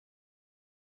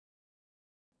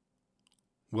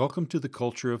Welcome to the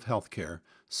Culture of Healthcare,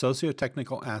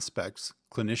 Socio-Technical Aspects,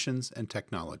 Clinicians, and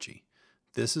Technology.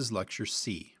 This is Lecture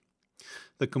C.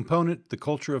 The component, The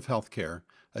Culture of Healthcare,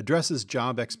 addresses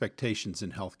job expectations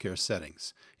in healthcare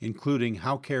settings, including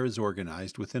how care is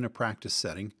organized within a practice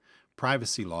setting,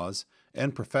 privacy laws,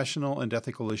 and professional and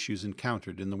ethical issues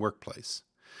encountered in the workplace.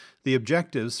 The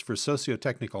objectives for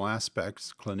socio-technical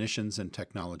aspects, clinicians, and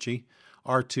technology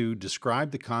are to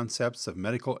describe the concepts of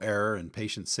medical error and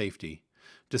patient safety,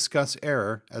 discuss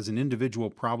error as an individual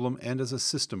problem and as a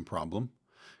system problem,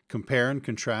 compare and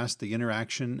contrast the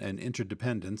interaction and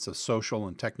interdependence of social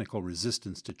and technical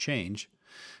resistance to change,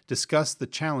 discuss the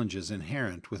challenges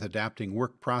inherent with adapting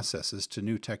work processes to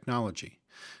new technology,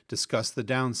 discuss the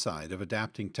downside of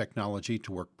adapting technology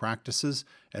to work practices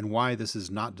and why this is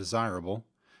not desirable,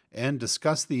 and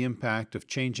discuss the impact of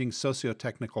changing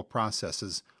socio-technical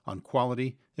processes on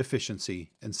quality,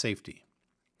 efficiency, and safety.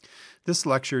 This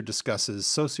lecture discusses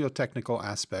socio-technical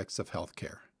aspects of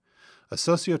healthcare. A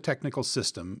socio-technical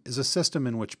system is a system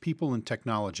in which people and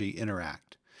technology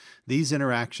interact. These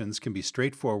interactions can be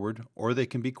straightforward or they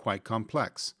can be quite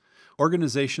complex.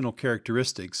 Organizational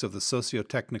characteristics of the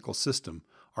socio-technical system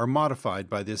are modified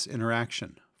by this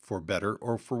interaction, for better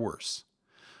or for worse.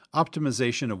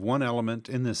 Optimization of one element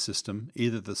in this system,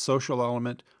 either the social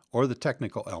element or the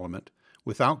technical element,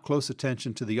 without close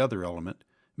attention to the other element,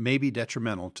 may be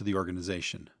detrimental to the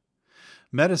organization.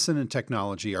 Medicine and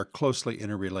technology are closely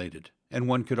interrelated, and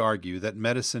one could argue that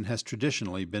medicine has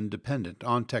traditionally been dependent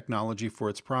on technology for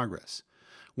its progress.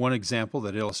 One example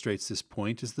that illustrates this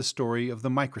point is the story of the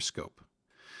microscope.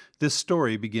 This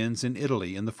story begins in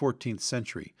Italy in the 14th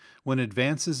century, when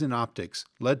advances in optics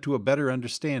led to a better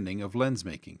understanding of lens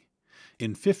making.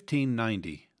 In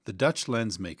 1590, the Dutch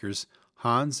lens makers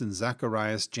Hans and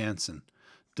Zacharias Janssen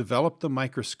developed the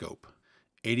microscope.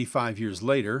 85 years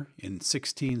later, in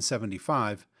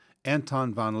 1675,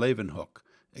 Anton von Leeuwenhoek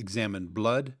examined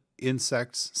blood,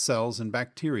 insects, cells, and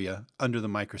bacteria under the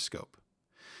microscope.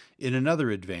 In another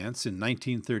advance, in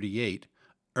 1938,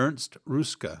 Ernst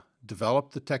Ruska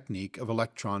developed the technique of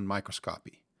electron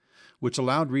microscopy, which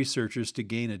allowed researchers to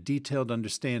gain a detailed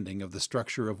understanding of the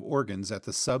structure of organs at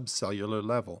the subcellular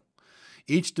level.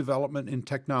 Each development in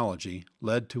technology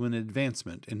led to an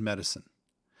advancement in medicine.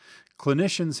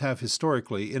 Clinicians have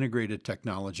historically integrated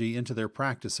technology into their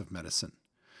practice of medicine.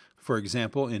 For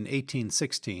example, in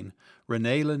 1816,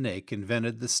 René Laennec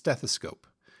invented the stethoscope.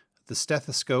 The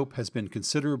stethoscope has been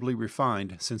considerably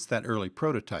refined since that early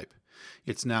prototype.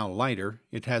 It's now lighter,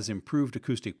 it has improved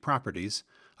acoustic properties,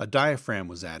 a diaphragm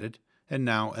was added, and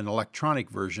now an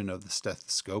electronic version of the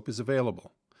stethoscope is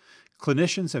available.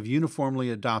 Clinicians have uniformly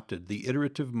adopted the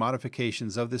iterative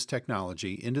modifications of this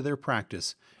technology into their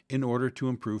practice in order to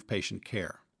improve patient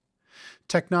care.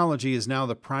 Technology is now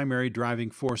the primary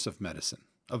driving force of medicine.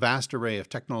 A vast array of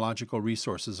technological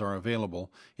resources are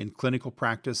available in clinical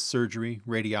practice, surgery,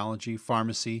 radiology,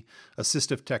 pharmacy,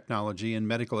 assistive technology, and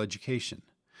medical education.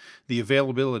 The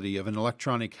availability of an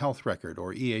electronic health record,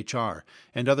 or EHR,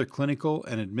 and other clinical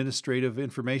and administrative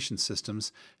information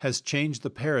systems has changed the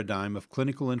paradigm of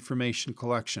clinical information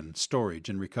collection, storage,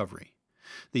 and recovery.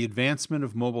 The advancement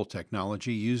of mobile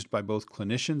technology used by both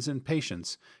clinicians and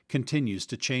patients continues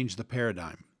to change the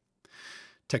paradigm.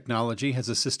 Technology has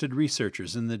assisted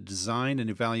researchers in the design and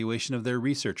evaluation of their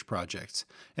research projects,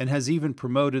 and has even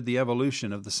promoted the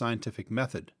evolution of the scientific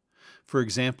method. For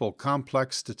example,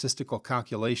 complex statistical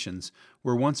calculations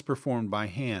were once performed by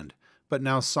hand, but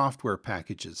now software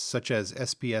packages, such as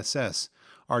SPSS,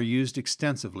 are used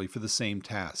extensively for the same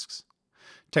tasks.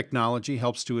 Technology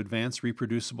helps to advance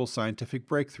reproducible scientific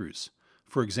breakthroughs.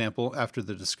 For example, after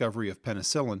the discovery of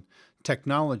penicillin,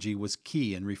 technology was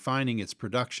key in refining its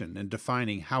production and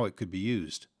defining how it could be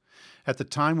used. At the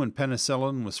time when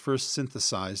penicillin was first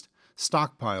synthesized,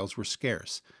 stockpiles were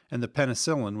scarce, and the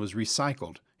penicillin was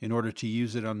recycled in order to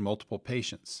use it on multiple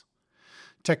patients.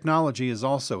 Technology is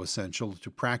also essential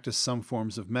to practice some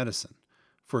forms of medicine.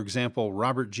 For example,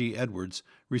 Robert G. Edwards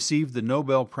received the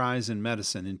Nobel Prize in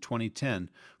Medicine in 2010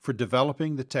 for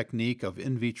developing the technique of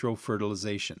in vitro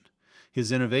fertilization.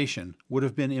 His innovation would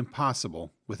have been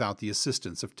impossible without the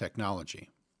assistance of technology.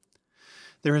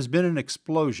 There has been an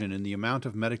explosion in the amount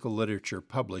of medical literature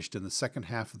published in the second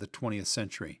half of the 20th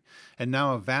century, and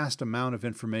now a vast amount of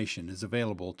information is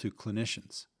available to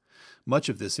clinicians. Much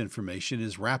of this information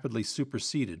is rapidly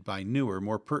superseded by newer,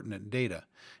 more pertinent data,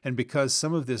 and because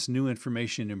some of this new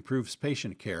information improves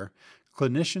patient care,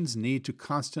 clinicians need to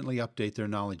constantly update their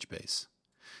knowledge base.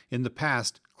 In the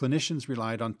past, clinicians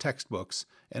relied on textbooks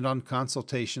and on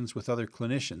consultations with other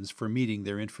clinicians for meeting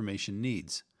their information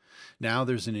needs. Now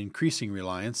there's an increasing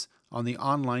reliance on the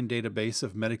online database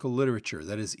of medical literature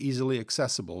that is easily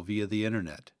accessible via the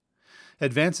Internet.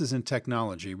 Advances in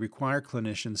technology require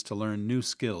clinicians to learn new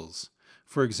skills.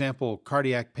 For example,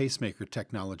 cardiac pacemaker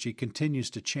technology continues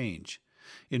to change.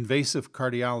 Invasive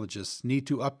cardiologists need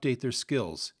to update their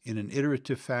skills in an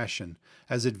iterative fashion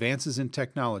as advances in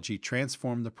technology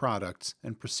transform the products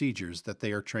and procedures that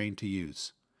they are trained to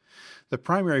use. The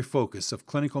primary focus of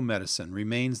clinical medicine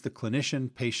remains the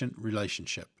clinician-patient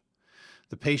relationship.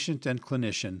 The patient and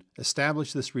clinician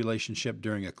establish this relationship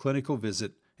during a clinical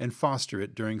visit and foster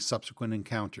it during subsequent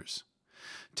encounters.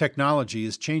 Technology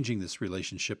is changing this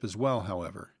relationship as well,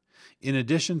 however. In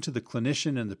addition to the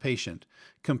clinician and the patient,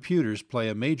 computers play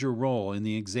a major role in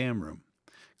the exam room.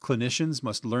 Clinicians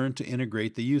must learn to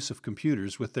integrate the use of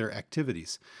computers with their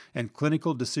activities and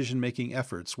clinical decision-making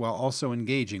efforts while also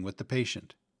engaging with the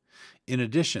patient. In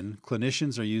addition,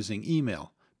 clinicians are using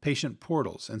email, patient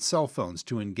portals, and cell phones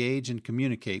to engage and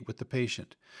communicate with the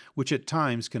patient, which at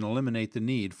times can eliminate the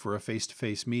need for a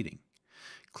face-to-face meeting.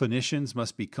 Clinicians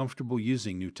must be comfortable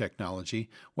using new technology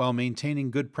while maintaining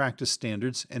good practice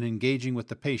standards and engaging with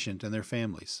the patient and their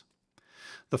families.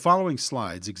 The following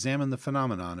slides examine the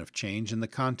phenomenon of change in the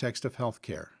context of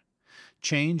healthcare.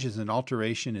 Change is an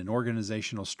alteration in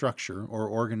organizational structure or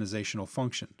organizational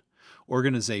function.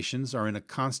 Organizations are in a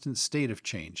constant state of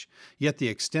change, yet the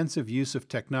extensive use of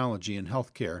technology in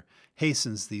healthcare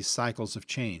hastens these cycles of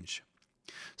change.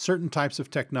 Certain types of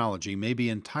technology may be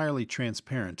entirely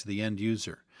transparent to the end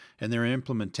user, and their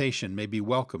implementation may be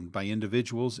welcomed by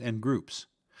individuals and groups.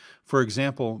 For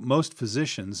example, most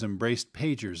physicians embraced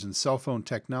pagers and cell phone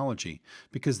technology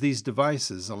because these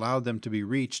devices allowed them to be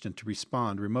reached and to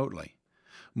respond remotely.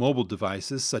 Mobile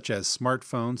devices such as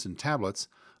smartphones and tablets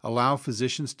allow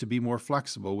physicians to be more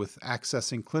flexible with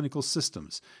accessing clinical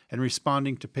systems and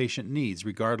responding to patient needs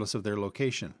regardless of their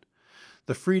location.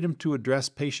 The freedom to address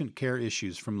patient care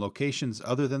issues from locations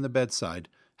other than the bedside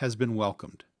has been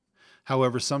welcomed.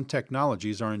 However, some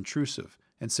technologies are intrusive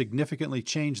and significantly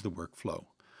change the workflow.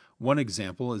 One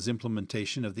example is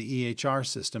implementation of the EHR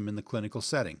system in the clinical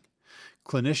setting.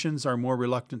 Clinicians are more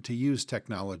reluctant to use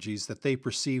technologies that they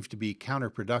perceive to be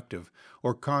counterproductive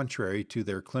or contrary to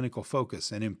their clinical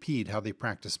focus and impede how they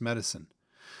practice medicine.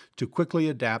 To quickly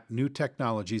adapt new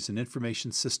technologies and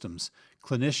information systems,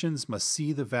 clinicians must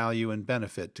see the value and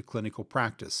benefit to clinical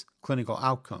practice, clinical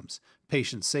outcomes,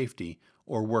 patient safety,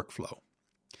 or workflow.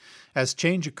 As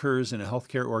change occurs in a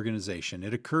healthcare organization,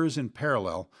 it occurs in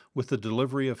parallel with the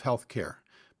delivery of healthcare,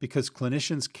 because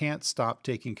clinicians can't stop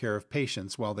taking care of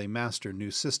patients while they master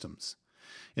new systems.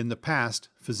 In the past,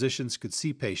 physicians could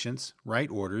see patients, write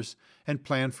orders, and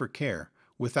plan for care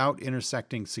without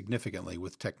intersecting significantly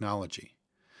with technology.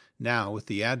 Now, with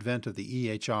the advent of the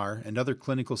EHR and other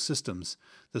clinical systems,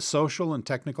 the social and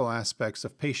technical aspects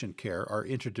of patient care are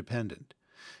interdependent.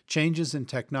 Changes in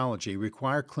technology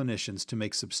require clinicians to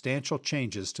make substantial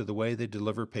changes to the way they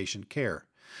deliver patient care.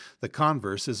 The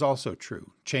converse is also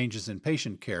true. Changes in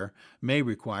patient care may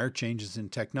require changes in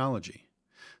technology.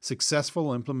 Successful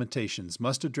implementations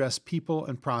must address people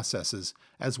and processes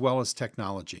as well as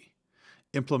technology.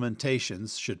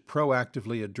 Implementations should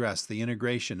proactively address the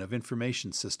integration of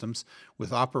information systems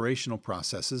with operational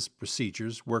processes,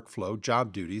 procedures, workflow,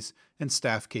 job duties, and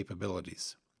staff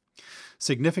capabilities.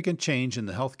 Significant change in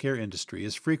the healthcare industry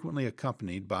is frequently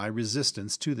accompanied by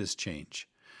resistance to this change.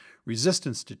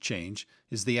 Resistance to change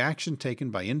is the action taken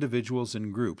by individuals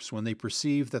and groups when they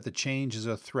perceive that the change is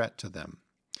a threat to them.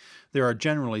 There are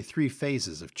generally three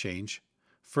phases of change.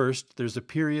 First, there's a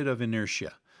period of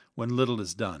inertia, when little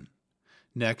is done.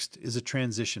 Next is a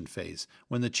transition phase,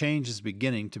 when the change is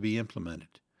beginning to be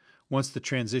implemented. Once the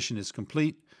transition is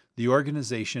complete, the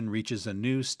organization reaches a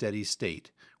new steady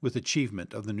state with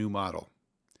achievement of the new model.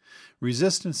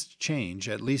 Resistance to change,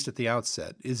 at least at the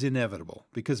outset, is inevitable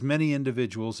because many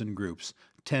individuals and groups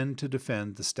tend to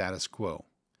defend the status quo.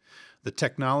 The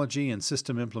technology and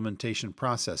system implementation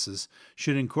processes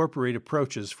should incorporate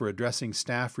approaches for addressing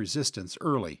staff resistance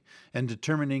early and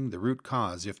determining the root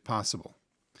cause if possible.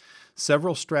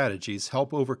 Several strategies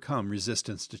help overcome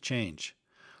resistance to change.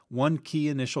 One key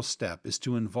initial step is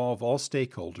to involve all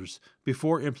stakeholders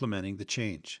before implementing the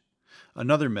change.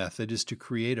 Another method is to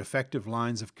create effective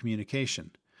lines of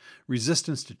communication.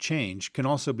 Resistance to change can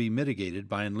also be mitigated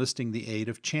by enlisting the aid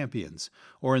of champions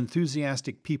or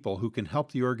enthusiastic people who can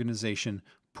help the organization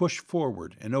push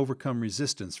forward and overcome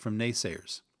resistance from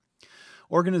naysayers.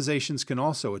 Organizations can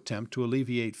also attempt to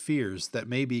alleviate fears that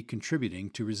may be contributing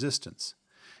to resistance.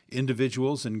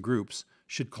 Individuals and groups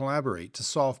should collaborate to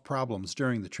solve problems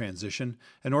during the transition,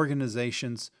 and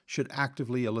organizations should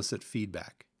actively elicit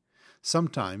feedback.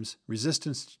 Sometimes,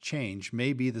 resistance to change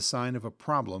may be the sign of a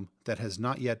problem that has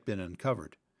not yet been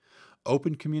uncovered.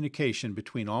 Open communication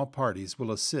between all parties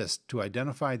will assist to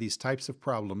identify these types of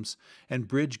problems and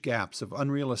bridge gaps of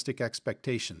unrealistic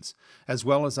expectations, as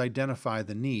well as identify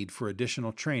the need for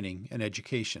additional training and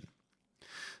education.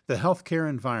 The healthcare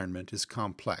environment is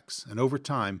complex, and over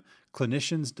time,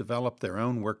 clinicians develop their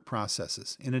own work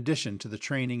processes, in addition to the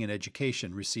training and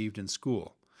education received in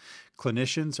school.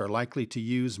 Clinicians are likely to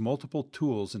use multiple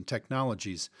tools and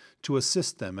technologies to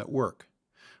assist them at work.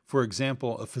 For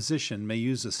example, a physician may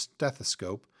use a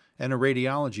stethoscope, and a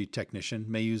radiology technician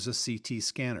may use a CT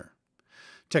scanner.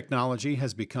 Technology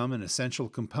has become an essential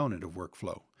component of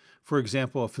workflow. For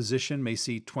example, a physician may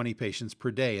see 20 patients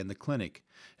per day in the clinic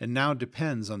and now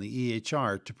depends on the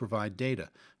EHR to provide data,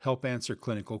 help answer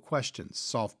clinical questions,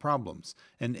 solve problems,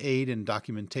 and aid in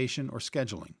documentation or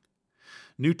scheduling.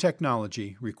 New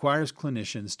technology requires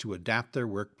clinicians to adapt their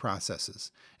work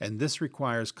processes, and this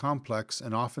requires complex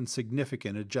and often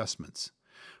significant adjustments.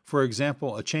 For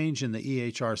example, a change in the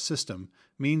EHR system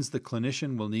means the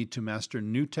clinician will need to master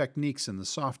new techniques in the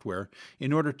software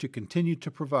in order to continue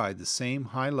to provide the same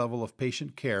high level of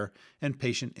patient care and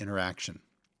patient interaction.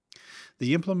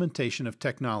 The implementation of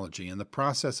technology and the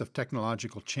process of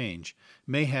technological change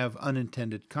may have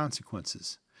unintended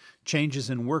consequences. Changes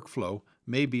in workflow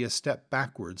may be a step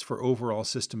backwards for overall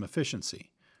system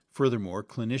efficiency. Furthermore,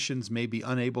 clinicians may be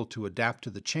unable to adapt to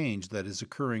the change that is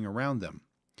occurring around them.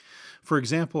 For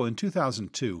example, in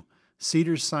 2002,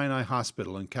 Cedars-Sinai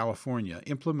Hospital in California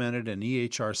implemented an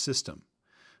EHR system.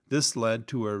 This led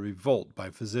to a revolt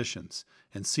by physicians,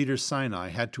 and Cedars-Sinai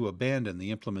had to abandon the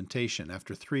implementation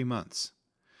after 3 months.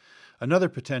 Another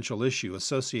potential issue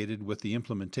associated with the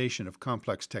implementation of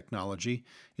complex technology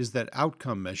is that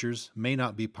outcome measures may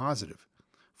not be positive.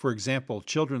 For example,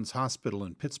 Children's Hospital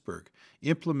in Pittsburgh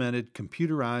implemented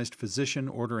computerized physician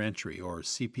order entry, or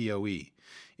CPOE,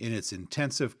 in its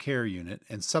intensive care unit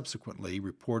and subsequently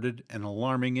reported an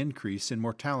alarming increase in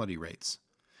mortality rates.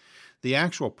 The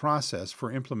actual process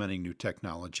for implementing new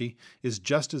technology is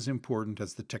just as important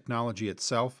as the technology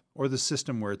itself or the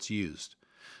system where it's used.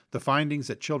 The findings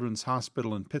at Children's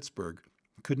Hospital in Pittsburgh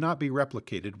could not be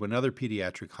replicated when other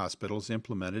pediatric hospitals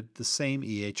implemented the same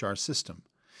EHR system.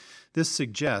 This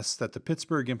suggests that the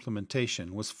Pittsburgh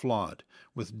implementation was flawed,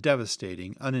 with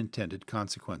devastating unintended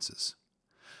consequences.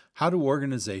 How do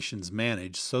organizations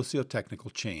manage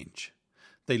socio-technical change?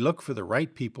 They look for the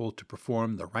right people to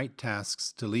perform the right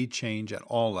tasks to lead change at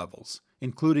all levels,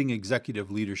 including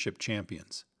executive leadership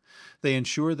champions. They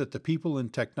ensure that the people in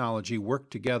technology work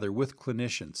together with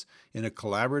clinicians in a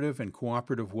collaborative and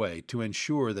cooperative way to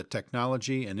ensure that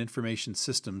technology and information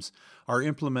systems are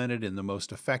implemented in the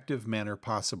most effective manner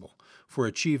possible for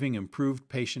achieving improved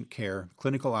patient care,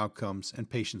 clinical outcomes, and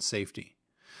patient safety.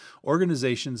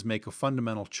 Organizations make a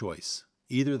fundamental choice.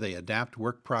 Either they adapt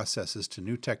work processes to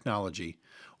new technology,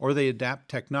 or they adapt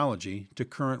technology to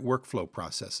current workflow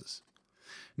processes.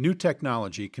 New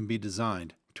technology can be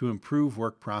designed to improve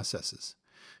work processes.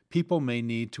 People may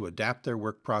need to adapt their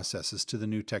work processes to the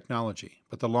new technology,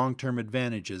 but the long-term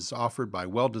advantages offered by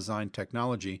well-designed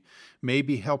technology may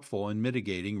be helpful in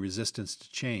mitigating resistance to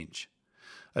change.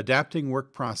 Adapting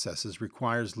work processes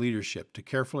requires leadership to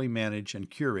carefully manage and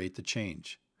curate the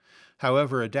change.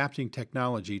 However, adapting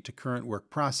technology to current work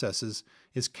processes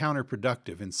is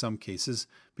counterproductive in some cases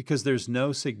because there's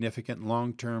no significant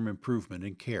long-term improvement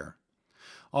in care.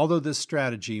 Although this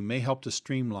strategy may help to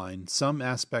streamline some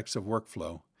aspects of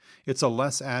workflow, it's a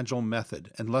less agile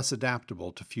method and less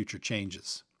adaptable to future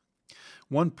changes.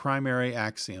 One primary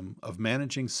axiom of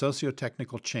managing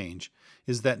socio-technical change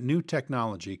is that new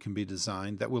technology can be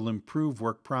designed that will improve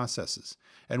work processes,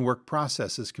 and work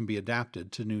processes can be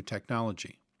adapted to new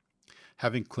technology.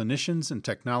 Having clinicians and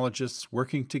technologists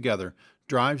working together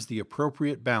drives the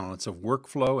appropriate balance of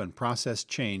workflow and process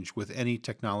change with any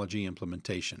technology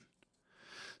implementation.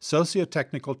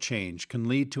 Socio-technical change can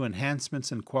lead to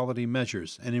enhancements in quality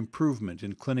measures and improvement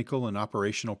in clinical and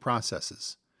operational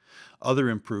processes. Other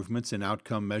improvements in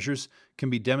outcome measures can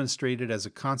be demonstrated as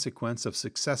a consequence of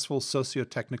successful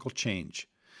socio-technical change.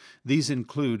 These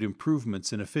include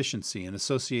improvements in efficiency and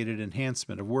associated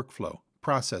enhancement of workflow,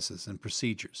 processes, and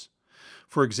procedures.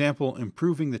 For example,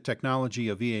 improving the technology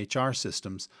of EHR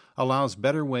systems allows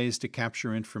better ways to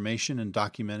capture information and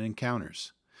document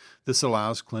encounters. This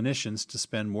allows clinicians to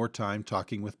spend more time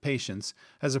talking with patients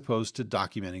as opposed to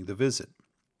documenting the visit.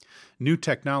 New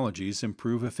technologies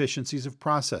improve efficiencies of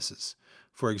processes.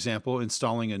 For example,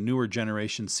 installing a newer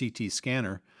generation CT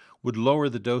scanner would lower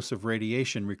the dose of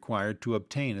radiation required to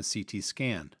obtain a CT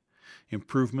scan.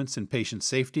 Improvements in patient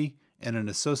safety and an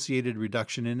associated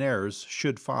reduction in errors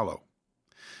should follow.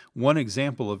 One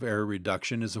example of error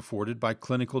reduction is afforded by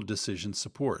clinical decision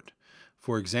support.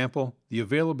 For example, the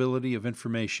availability of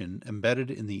information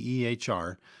embedded in the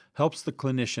EHR helps the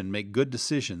clinician make good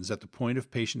decisions at the point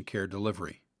of patient care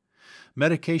delivery.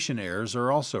 Medication errors are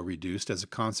also reduced as a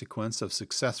consequence of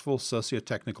successful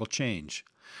socio-technical change.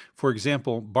 For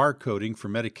example, barcoding for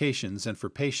medications and for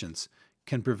patients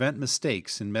can prevent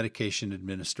mistakes in medication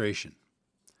administration.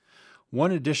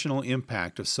 One additional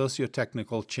impact of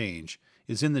socio-technical change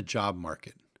is in the job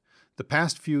market. The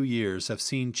past few years have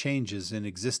seen changes in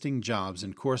existing jobs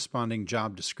and corresponding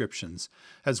job descriptions,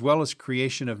 as well as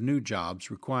creation of new jobs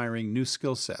requiring new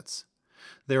skill sets.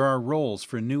 There are roles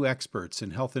for new experts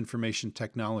in health information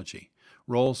technology,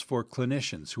 roles for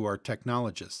clinicians who are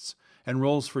technologists, and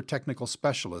roles for technical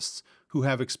specialists who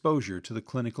have exposure to the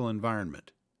clinical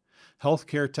environment.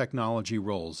 Healthcare technology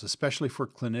roles, especially for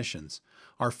clinicians,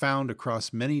 are found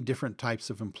across many different types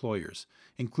of employers,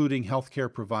 including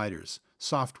healthcare providers,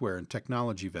 software and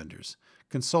technology vendors,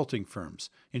 consulting firms,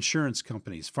 insurance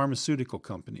companies, pharmaceutical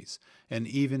companies, and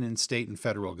even in state and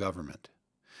federal government.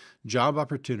 Job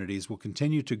opportunities will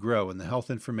continue to grow in the health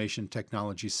information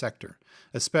technology sector,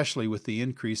 especially with the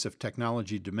increase of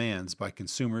technology demands by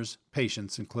consumers,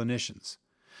 patients, and clinicians.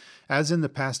 As in the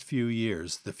past few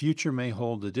years, the future may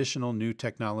hold additional new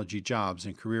technology jobs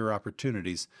and career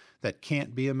opportunities that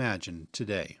can't be imagined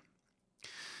today.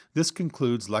 This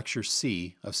concludes Lecture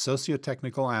C of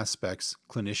Socio-Technical Aspects,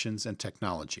 Clinicians, and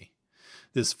Technology.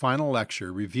 This final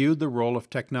lecture reviewed the role of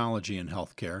technology in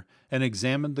healthcare and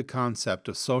examined the concept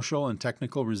of social and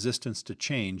technical resistance to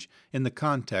change in the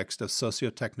context of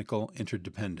socio-technical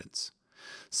interdependence.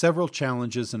 Several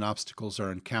challenges and obstacles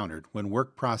are encountered when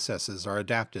work processes are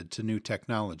adapted to new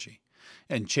technology,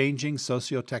 and changing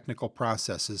socio-technical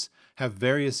processes have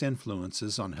various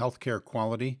influences on healthcare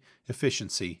quality,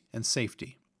 efficiency, and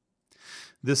safety.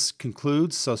 This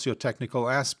concludes Socio-Technical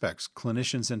Aspects,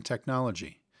 Clinicians, and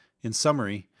Technology. In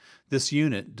summary, this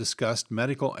unit discussed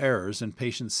medical errors and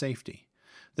patient safety,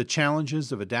 the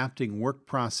challenges of adapting work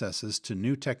processes to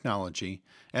new technology,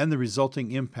 and the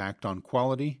resulting impact on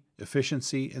quality,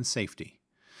 efficiency, and safety.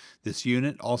 This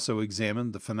unit also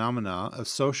examined the phenomena of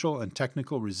social and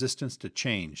technical resistance to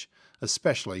change,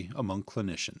 especially among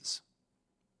clinicians.